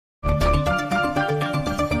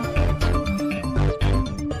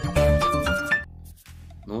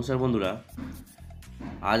নমস্কার বন্ধুরা,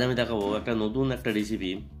 আজ আমি দেখাবো একটা নতুন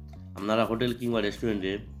রেসিপি। আপনারা হোটেল কিংবা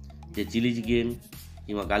রেস্টুরেন্টে যে চিলি চিকেন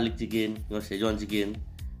কিংবা গার্লিক চিকেন কিংবা সেজওয়ান চিকেন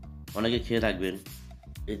অনেকে খেয়ে থাকবেন।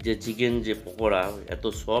 এর যে চিকেন যে পকোড়া এত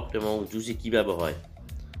সফট এবং জুসি কীভাবে হয়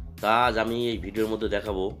তা আজ আমি এই ভিডিওর মধ্যে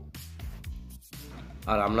দেখাবো।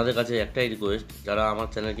 আর আপনাদের কাছে একটাই রিকোয়েস্ট, যারা আমার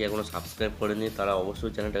চ্যানেলকে এখনও সাবস্ক্রাইব করেনি তারা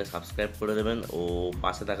অবশ্যই চ্যানেলটাকে সাবস্ক্রাইব করে দেবেন ও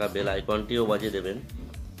পাশে থাকা বেল আইকনটিও বাজিয়ে দেবেন।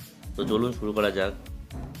 তো চলুন শুরু করা যাক।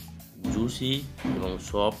 জুসি এবং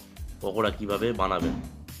সফট পকোড়া কিভাবে বানাবেন।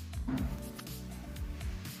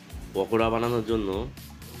 পকোড়া বানানোর জন্য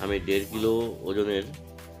আমি 1.5 কিলো ওজনের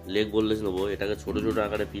লেগ বোনলেস নেব। এটাকে ছোটো ছোটো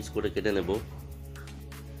আকারে পিস করে কেটে নেব।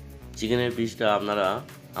 চিকেনের পিসটা আপনারা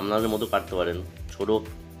আপনাদের মতো কাটতে পারেন, ছোটো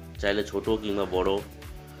চাইলে ছোটো কিংবা বড়।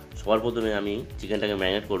 সবার প্রথমে আমি চিকেনটাকে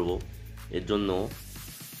ম্যারিনেট করব। এর জন্য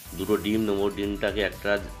 2টো ডিম নেব। ডিমটাকে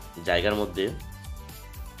একটা জায়গার মধ্যে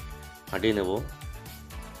ফাটিয়ে নেব।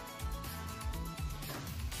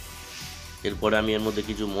 এরপরে আমি এর মধ্যে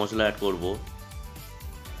কিছু মশলা অ্যাড করব।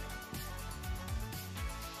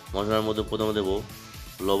 মশলার মধ্যে প্রথমে দেব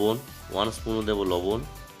লবণ, 1 স্পুন দেব লবণ,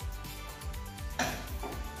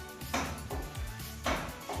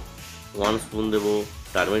 1 স্পুন দেব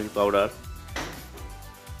টারমেরিক পাউডার,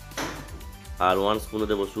 আর 1 স্পুন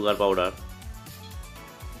দেব সুগার পাউডার,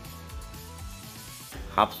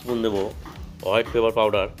 1/2 স্পুন দেব white paper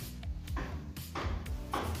powder,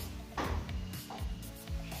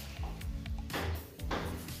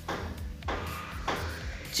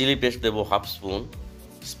 chilli paste দেবো 1/2 স্পুন,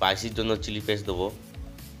 স্পাইসির জন্য চিলি পেস্ট দেবো,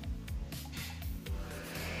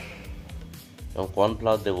 এবং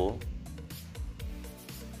কর্নফ্লাওয়ার দেবো,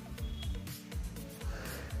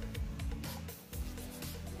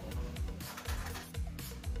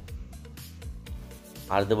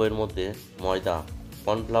 আর দেবো এর মধ্যে ময়দা।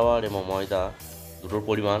 কর্নফ্লাওয়ার এবং ময়দা দুটোর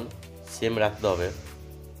পরিমাণ সেম রাখতে হবে।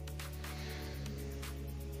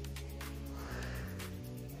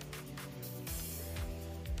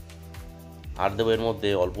 আর দেবো এর মধ্যে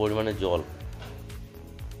অল্প পরিমাণে জল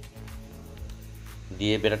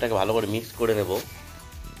দিয়ে ব্যাটারটাকে ভালো করে মিক্স করে নেব।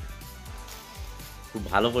 খুব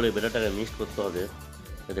ভালো করে ব্যাটারটাকে মিক্স করতে হবে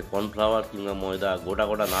যাতে কর্নফ্লাওয়ার কিংবা ময়দা গোটা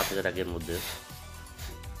গোটা না থেকে থাকে এর মধ্যে।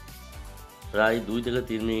 প্রায় 2 থেকে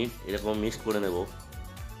 3 মিনিট এরকম মিক্স করে নেব।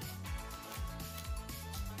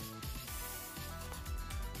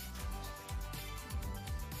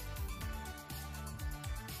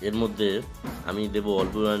 এর মধ্যে আমি দেব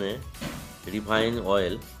অল্প পরিমাণে রিফাইন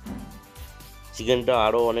অয়েল। চিকেনটা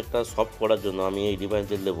আরও অনেকটা সফট করার জন্য আমি এই রিফাইন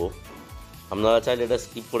তেল দেবো। আপনারা চাইলে এটা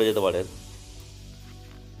স্কিপ করে যেতে পারেন।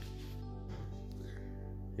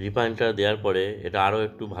 রিফাইনটা দেওয়ার পরে এটা আরও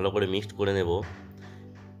একটু ভালো করে মিক্সড করে নেব।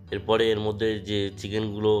 এরপরে এর মধ্যে যে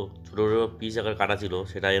চিকেনগুলো ছোটো ছোটো পিস আকার কাটা ছিল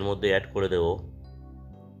সেটা এর মধ্যে অ্যাড করে দেব,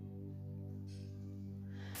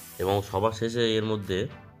 এবং সবার শেষে এর মধ্যে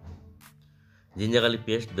জিঞ্জার গার্লিক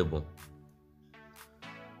পেস্ট দেবো।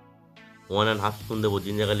 1.5 স্পুন দেবো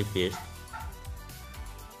জিঞ্জার গার্লিক পেস্ট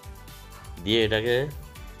দিয়ে এটাকে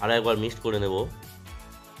আরও একবার মিক্সড করে নেব।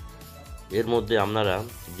 এর মধ্যে আপনারা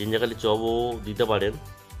জিঞ্জার গার্লিক চপও দিতে পারেন।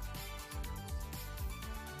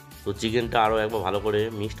 তো চিকেনটা আরও একবার ভালো করে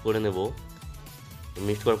মিক্সড করে নেব।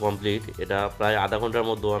 মিক্সড করা কমপ্লিট। এটা প্রায় আধা ঘন্টার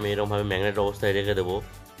মধ্যে আমি এরকমভাবে ম্যাগনেট অবস্থায় রেখে দেবো।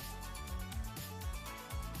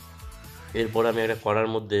 এরপর আমি একটা কড়ার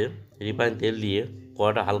মধ্যে রিফাইন তেল দিয়ে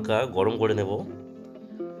কড়াটা হালকা গরম করে নেব।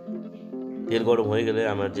 তেল গরম হয়ে গেলে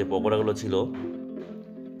আমার যে পকোড়াগুলো ছিল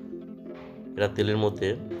এটা তেলের মধ্যে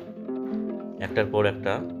একটার পর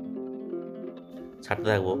একটা ছাড়তে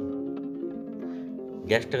থাকবো।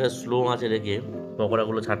 গ্যাসটাকে স্লো আঁচে রেখে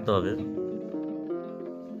পকোড়াগুলো ছাড়তে হবে।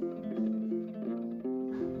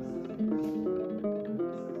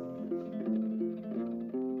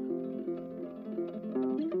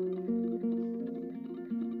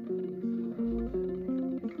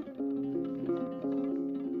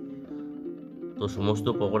 তো সমস্ত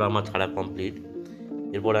পকোড়া আমার ছাড়া কমপ্লিট।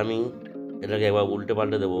 এরপর আমি এটাকে একবার উল্টে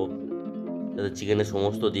পাল্টে দেবো যাতে চিকেনের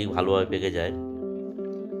সমস্ত দিক ভালোভাবে পেকে যায়।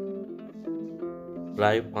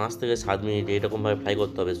 প্রায় 5 থেকে 7 মিনিট এইরকমভাবে ফ্রাই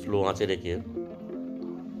করতে হবে স্লো আঁচে রেখে।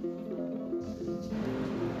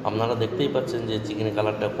 আপনারা দেখতেই পাচ্ছেন যে চিকেনের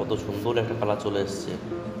কালারটা কত সুন্দর একটা কালার চলে এসছে।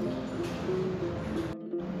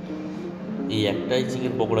 এই একটাই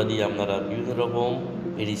চিকেন পকোড়া দিয়ে আপনারা বিভিন্ন রকম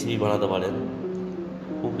এই রেসিপি বানাতে পারেন।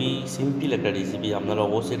 খুবই সিম্পল একটা রেসিপি, আপনারা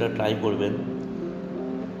অবশ্যই এটা ট্রাই করবেন।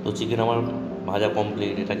 তো চিকেন আমার ভাজা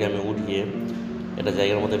কমপ্লিট। এটাকে আমি উঠিয়ে একটা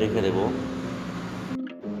জায়গার মধ্যে রেখে দেব।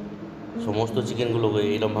 সমস্ত চিকেনগুলোকে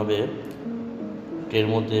এরকমভাবে ট্রের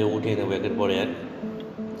মধ্যে উঠিয়ে নেব একের পর এক।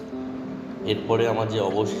 এরপরে আমার যে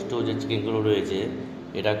অবশিষ্ট যে চিকেনগুলো রয়েছে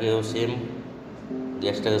এটাকেও সেম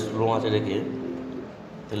গ্যাসটাকে স্লো আঁচে রেখে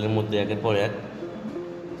তেলের মধ্যে একের পর এক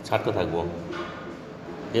ছাড়তে থাকবো।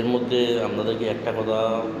 এর মধ্যে আপনাদেরকে একটা কথা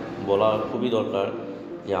বলা খুবই দরকার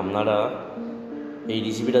যে আপনারা এই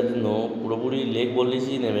রেসিপিটার জন্য পুরোপুরি লেগ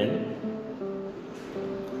বোনলেসই নেবেন,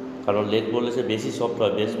 কারণ লেগ বোনলেসে বেশি সফট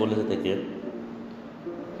হয় বেস্ট বোনলেসের থেকে।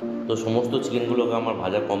 তো সমস্ত চিকেনগুলোকে আমার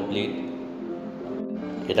ভাজা কমপ্লিট।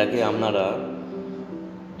 এটাকে আপনারা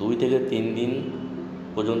 2 থেকে 3 দিন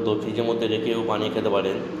পর্যন্ত ফ্রিজের মধ্যে রেখেও বানিয়ে খেতে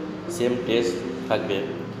পারেন, সেম টেস্ট থাকবে।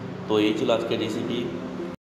 তো এই ছিল আজকের রেসিপি।